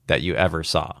room that you ever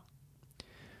saw.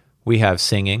 We have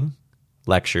singing,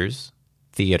 lectures,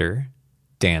 theater,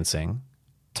 dancing,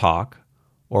 talk,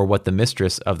 or what the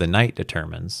mistress of the night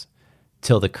determines,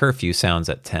 till the curfew sounds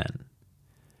at 10.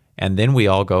 And then we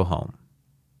all go home.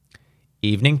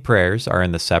 Evening prayers are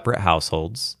in the separate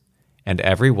households, and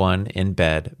every one in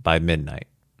bed by midnight.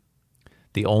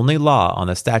 The only law on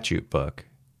the statute book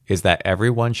is that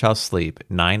everyone shall sleep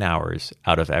 9 hours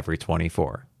out of every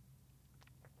 24.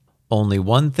 Only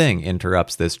one thing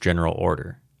interrupts this general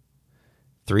order.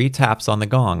 3 taps on the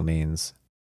gong means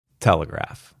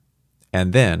telegraph.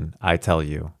 And then, I tell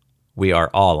you, we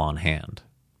are all on hand.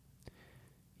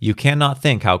 You cannot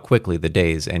think how quickly the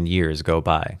days and years go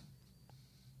by.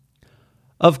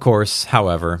 Of course,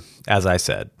 however, as I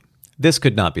said, this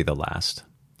could not be the last.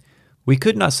 We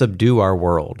could not subdue our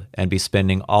world and be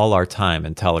spending all our time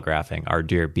in telegraphing our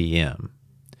dear BM.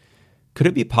 Could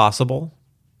it be possible,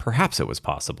 perhaps it was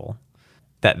possible,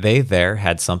 that they there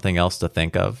had something else to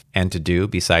think of and to do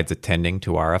besides attending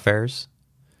to our affairs?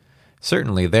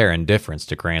 Certainly their indifference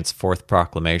to Grant's 4th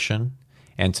proclamation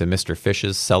and to Mr.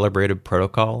 Fish's celebrated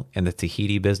protocol in the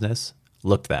Tahiti business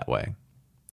looked that way.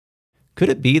 Could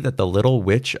it be that the little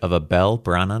witch of a Belle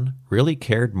Brannan really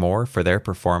cared more for their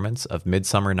performance of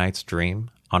Midsummer Night's Dream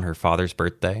on her father's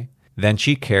birthday than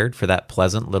she cared for that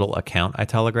pleasant little account I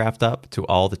telegraphed up to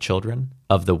all the children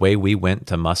of the way we went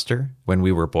to muster when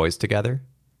we were boys together?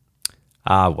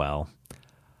 Ah, well,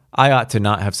 I ought to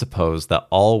not have supposed that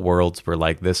all worlds were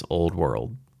like this old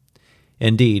world.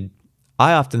 Indeed,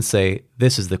 I often say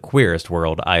this is the queerest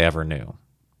world I ever knew.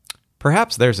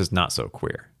 Perhaps theirs is not so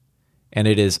queer, and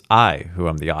it is I who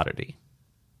am the oddity.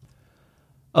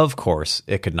 Of course,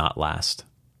 it could not last.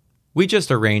 We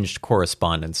just arranged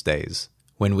correspondence days,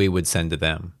 when we would send to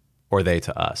them, or they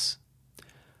to us.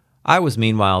 I was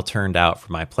meanwhile turned out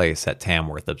for my place at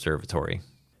Tamworth Observatory.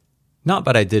 Not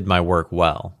but I did my work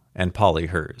well, and Polly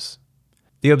hers.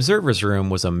 The observer's room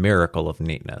was a miracle of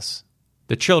neatness.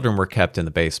 The children were kept in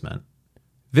the basement.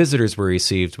 Visitors were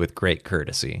received with great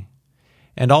courtesy,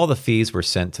 and all the fees were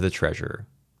sent to the treasurer.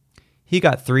 He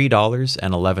got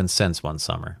 $3.11 one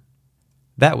summer.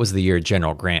 That was the year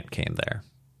General Grant came there.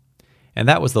 And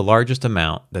that was the largest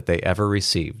amount that they ever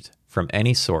received from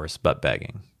any source but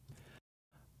begging.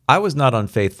 I was not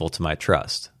unfaithful to my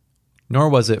trust, nor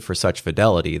was it for such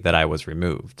fidelity that I was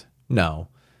removed. No,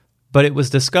 but it was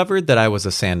discovered that I was a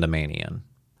Sandemanian,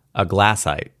 a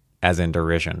glassite, as in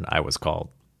derision I was called.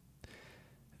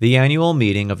 The annual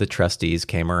meeting of the trustees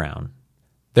came around.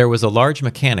 There was a large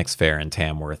mechanics fair in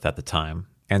Tamworth at the time,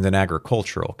 and an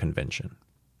agricultural convention.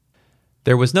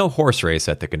 There was no horse race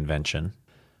at the convention,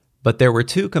 but there were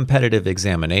 2 competitive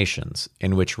examinations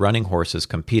in which running horses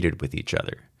competed with each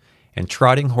other, and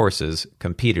trotting horses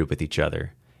competed with each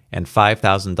other, and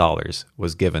 $5,000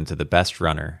 was given to the best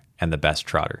runner and the best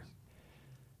trotter.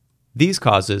 These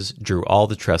causes drew all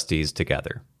the trustees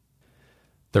together.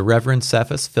 The Reverend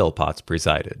Cephas Philpotts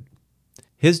presided.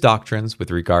 His doctrines with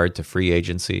regard to free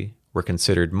agency were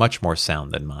considered much more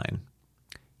sound than mine.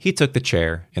 He took the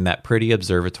chair in that pretty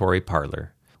observatory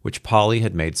parlor, which Polly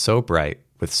had made so bright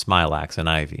with smilax and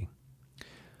ivy.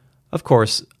 Of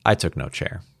course, I took no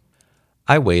chair.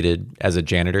 I waited, as a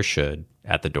janitor should,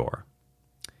 at the door.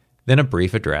 Then a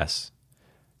brief address.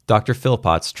 Dr.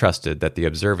 Philpotts trusted that the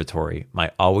observatory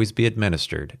might always be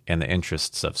administered in the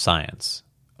interests of science,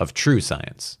 of true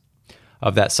science,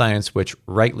 of that science which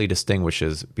rightly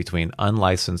distinguishes between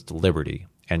unlicensed liberty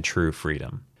and true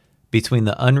freedom, between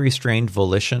the unrestrained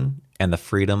volition and the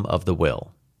freedom of the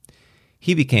will.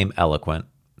 He became eloquent.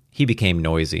 He became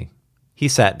noisy. He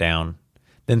sat down.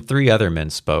 Then 3 other men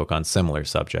spoke on similar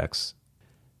subjects.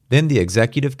 Then the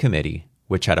executive committee,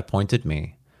 which had appointed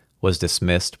me, was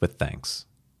dismissed with thanks.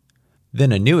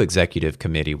 Then a new executive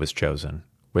committee was chosen,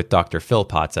 with Dr.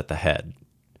 Philpotts at the head.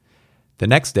 The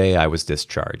next day I was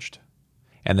discharged,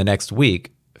 and the next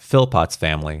week Philpotts'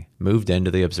 family moved into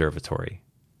the observatory,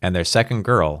 and their second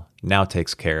girl now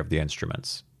takes care of the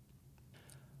instruments.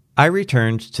 I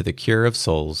returned to the cure of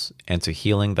souls and to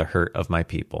healing the hurt of my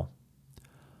people.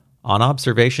 On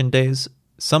observation days,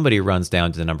 somebody runs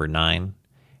down to number 9,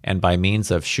 and by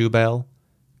means of Schubel,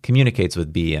 communicates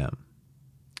with BM.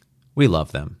 We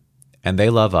love them, and they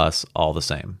love us all the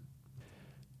same.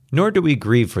 Nor do we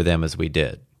grieve for them as we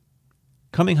did.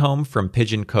 Coming home from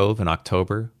Pigeon Cove in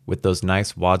October with those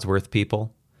nice Wadsworth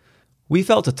people, we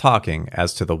fell to talking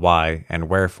as to the why and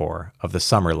wherefore of the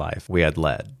summer life we had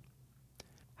led.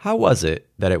 How was it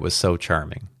that it was so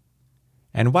charming?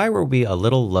 And why were we a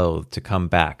little loath to come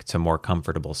back to more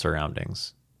comfortable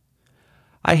surroundings?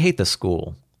 I hate the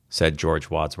school, said George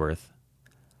Wadsworth.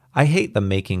 I hate the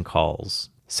making calls,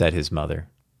 said his mother.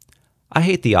 I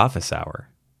hate the office hour,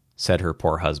 said her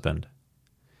poor husband.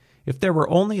 If there were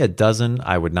only a dozen,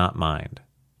 I would not mind,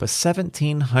 but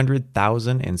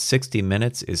 1,700,000 in 60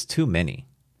 minutes is too many.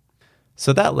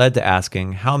 So that led to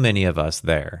asking how many of us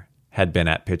there had been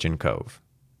at Pigeon Cove.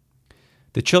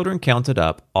 The children counted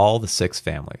up all the 6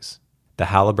 families, the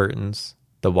Halliburtons,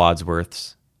 the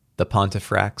Wadsworths, the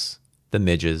Pontefracts, the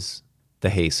Midges, the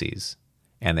Haseys,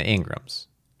 and the Ingrams,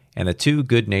 and the 2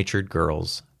 good-natured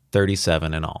girls,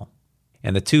 37 in all,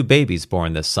 and the 2 babies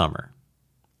born this summer.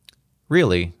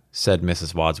 Really, said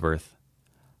Mrs. Wadsworth,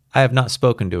 I have not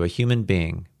spoken to a human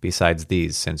being besides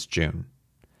these since June.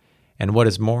 And what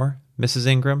is more, Mrs.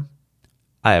 Ingram,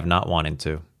 I have not wanted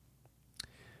to.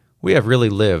 We have really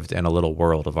lived in a little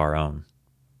world of our own.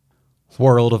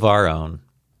 World of our own.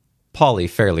 Polly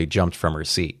fairly jumped from her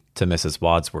seat, to Mrs.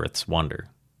 Wadsworth's wonder.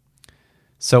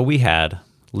 So we had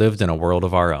lived in a world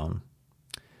of our own.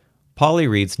 Polly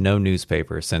reads no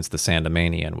newspaper since the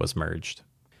Sandemanian was merged.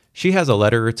 She has a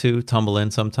letter or 2 tumble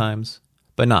in sometimes,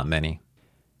 but not many.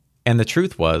 And the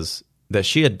truth was that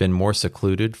she had been more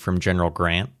secluded from General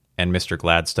Grant and Mr.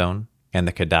 Gladstone and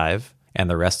the Khedive and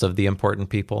the rest of the important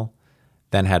people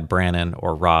than had Brannan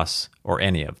or Ross or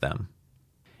any of them.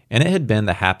 And it had been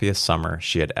the happiest summer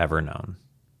she had ever known.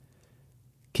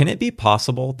 Can it be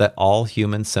possible that all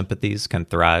human sympathies can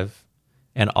thrive,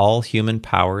 and all human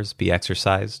powers be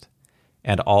exercised,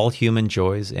 and all human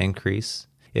joys increase,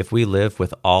 if we live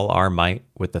with all our might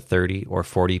with the 30 or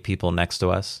 40 people next to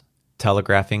us,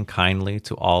 telegraphing kindly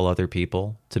to all other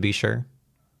people, to be sure?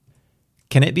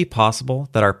 Can it be possible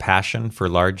that our passion for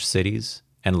large cities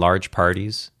and large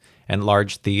parties and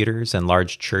large theaters and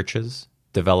large churches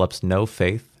develops no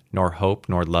faith, nor hope,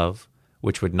 nor love,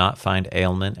 which would not find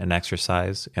ailment and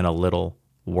exercise in a little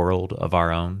world of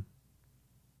our own?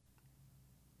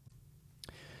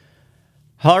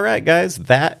 All right, guys,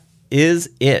 that is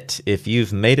it. If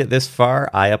you've made it this far,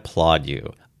 I applaud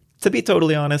you. To be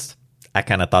totally honest, I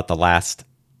kind of thought the last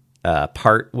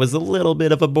part was a little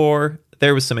bit of a bore.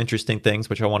 There was some interesting things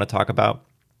which I want to talk about,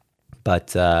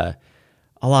 but a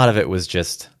lot of it was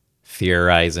just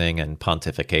theorizing and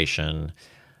pontification.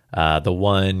 The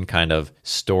one kind of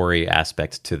story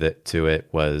aspect to it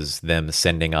was them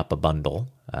sending up a bundle.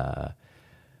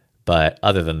 But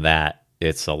other than that,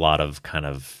 it's a lot of kind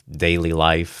of daily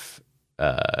life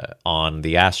on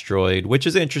the asteroid, which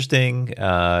is interesting.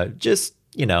 Just,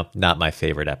 not my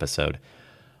favorite episode.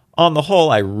 On the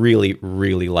whole, I really,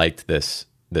 really liked this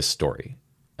story.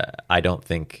 I don't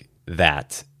think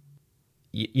that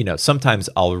sometimes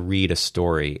I'll read a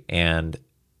story and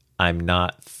I'm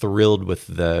not thrilled with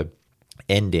the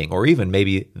ending or even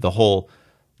maybe the whole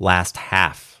last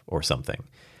half or something.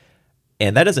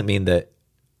 And that doesn't mean that,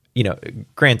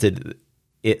 granted,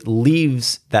 it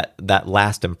leaves that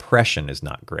last impression is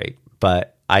not great,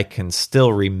 but I can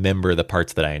still remember the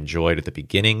parts that I enjoyed at the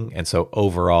beginning. And so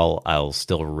overall, I'll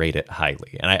still rate it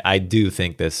highly. And I do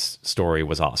think this story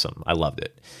was awesome. I loved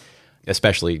it,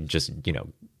 especially just,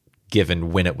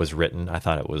 given when it was written. I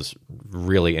thought it was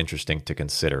really interesting to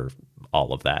consider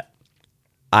all of that.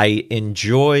 I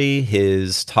enjoy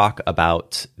his talk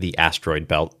about the asteroid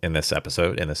belt in this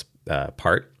episode, in this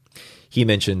part. He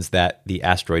mentions that the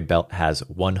asteroid belt has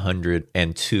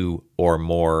 102 or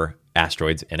more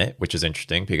asteroids in it, which is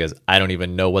interesting because I don't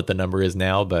even know what the number is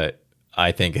now, but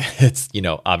I think it's,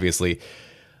 obviously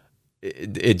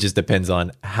it just depends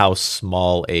on how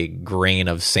small a grain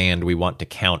of sand we want to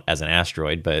count as an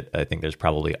asteroid, but I think there's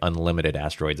probably unlimited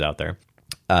asteroids out there.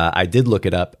 I did look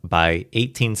it up. By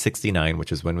 1869,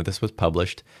 which is when this was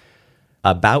published,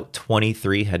 about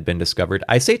 23 had been discovered.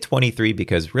 I say 23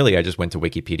 because really I just went to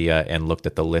Wikipedia and looked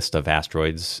at the list of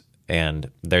asteroids, and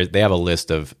they have a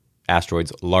list of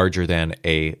asteroids larger than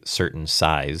a certain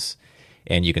size,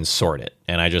 and you can sort it.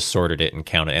 And I just sorted it and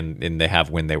counted, and they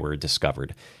have when they were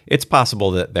discovered. It's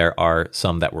possible that there are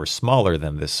some that were smaller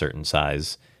than this certain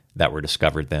size that were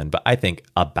discovered then, but I think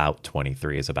about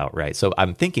 23 is about right. So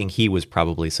I'm thinking he was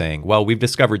probably saying, well, we've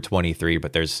discovered 23,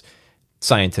 but there's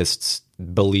scientists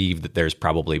believe that there's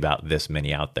probably about this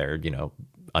many out there,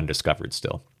 undiscovered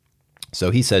still.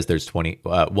 So he says there's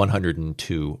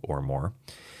 102 or more.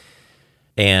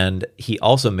 And he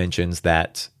also mentions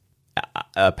that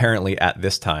apparently at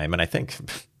this time, and I think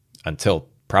until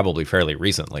probably fairly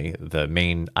recently, the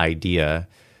main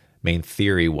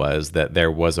theory was that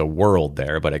there was a world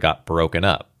there, but it got broken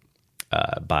up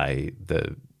by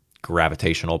the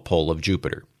gravitational pull of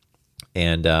Jupiter.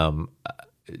 And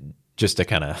just to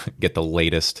kind of get the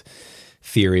latest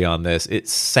theory on this, it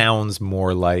sounds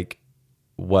more like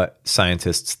what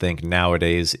scientists think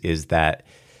nowadays is that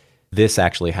this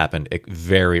actually happened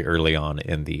very early on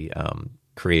in the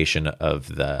creation of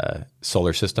the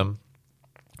solar system,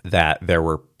 that there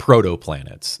were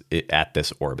protoplanets at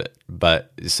this orbit.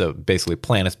 But so basically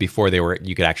planets before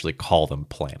you could actually call them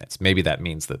planets. Maybe that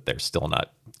means that they're still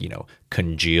not,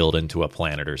 congealed into a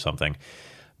planet or something.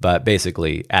 But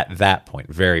basically at that point,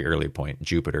 very early point,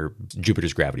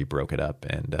 Jupiter's gravity broke it up,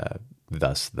 and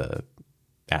thus the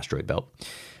asteroid belt.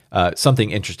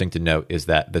 Something interesting to note is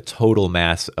that the total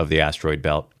mass of the asteroid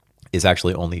belt is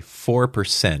actually only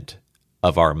 4%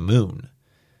 of our moon,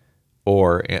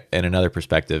 or in another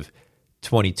perspective,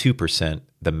 22%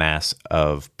 the mass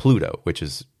of Pluto, which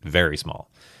is very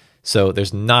small. So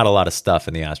there's not a lot of stuff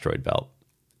in the asteroid belt.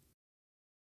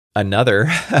 Another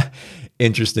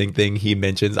interesting thing he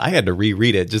mentions, I had to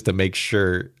reread it just to make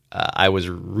sure I was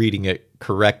reading it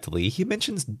correctly. He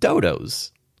mentions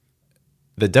dodos.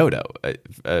 The dodo,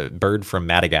 a bird from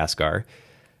Madagascar.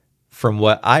 From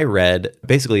what I read,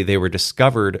 basically they were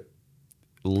discovered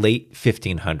late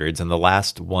 1500s, and the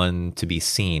last one to be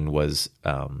seen was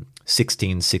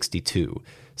 1662.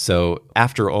 So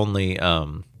after only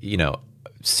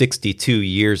 62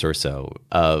 years or so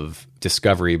of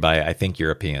discovery by, I think,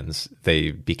 Europeans,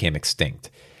 they became extinct.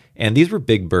 And these were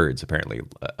big birds, apparently,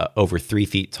 over 3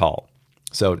 feet tall.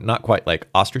 So not quite like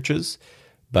ostriches,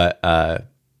 but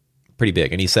pretty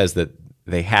big. And he says that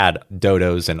they had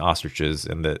dodos and ostriches,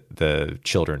 and that the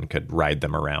children could ride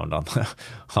them around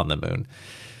on the moon.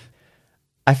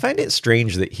 I find it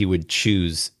strange that he would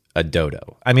choose a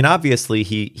dodo. I mean, obviously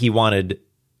he wanted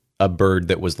a bird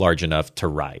that was large enough to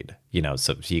ride,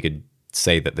 so he could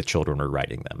say that the children were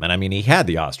riding them. And I mean, he had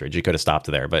the ostrich. He could have stopped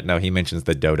there, but no, he mentions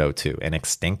the dodo too, an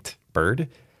extinct bird.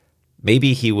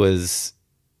 Maybe he was,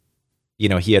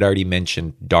 he had already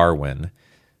mentioned Darwin,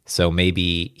 so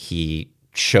maybe he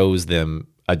chose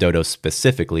a dodo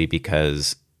specifically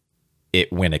because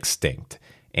it went extinct.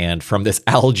 And from this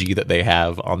algae that they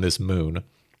have on this moon,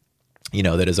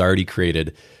 that has already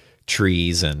created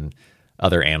trees and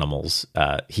other animals,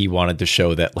 he wanted to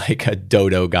show that like a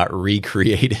dodo got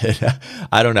recreated.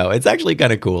 I don't know. It's actually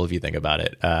kind of cool if you think about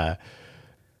it.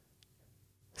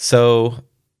 So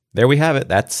there we have it.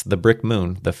 That's the Brick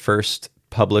Moon, the first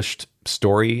published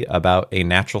story about a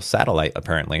natural satellite,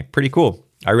 apparently. Pretty cool.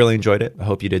 I really enjoyed it. I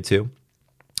hope you did too.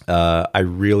 I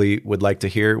really would like to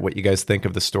hear what you guys think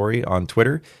of the story on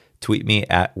Twitter. Tweet me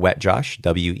at WetJosh,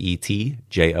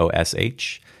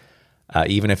 WETJOSH.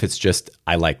 Even if it's just,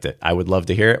 I liked it. I would love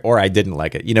to hear it, or I didn't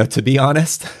like it. To be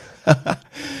honest,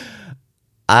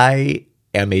 I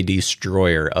am a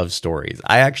destroyer of stories.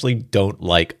 I actually don't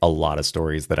like a lot of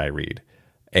stories that I read,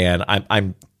 and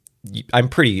I'm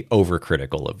pretty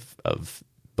overcritical of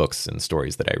books and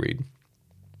stories that I read.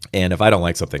 And if I don't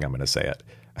like something, I'm going to say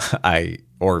it.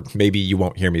 Or maybe you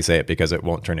won't hear me say it because it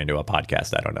won't turn into a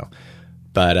podcast. I don't know.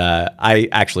 But I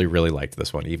actually really liked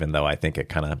this one, even though I think it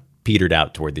kind of petered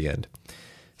out toward the end.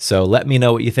 So let me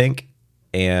know what you think.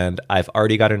 And I've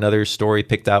already got another story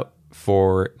picked out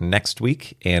for next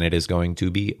week, and it is going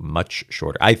to be much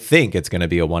shorter. I think it's going to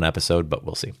be a 1 episode, but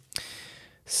we'll see.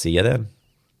 See you then.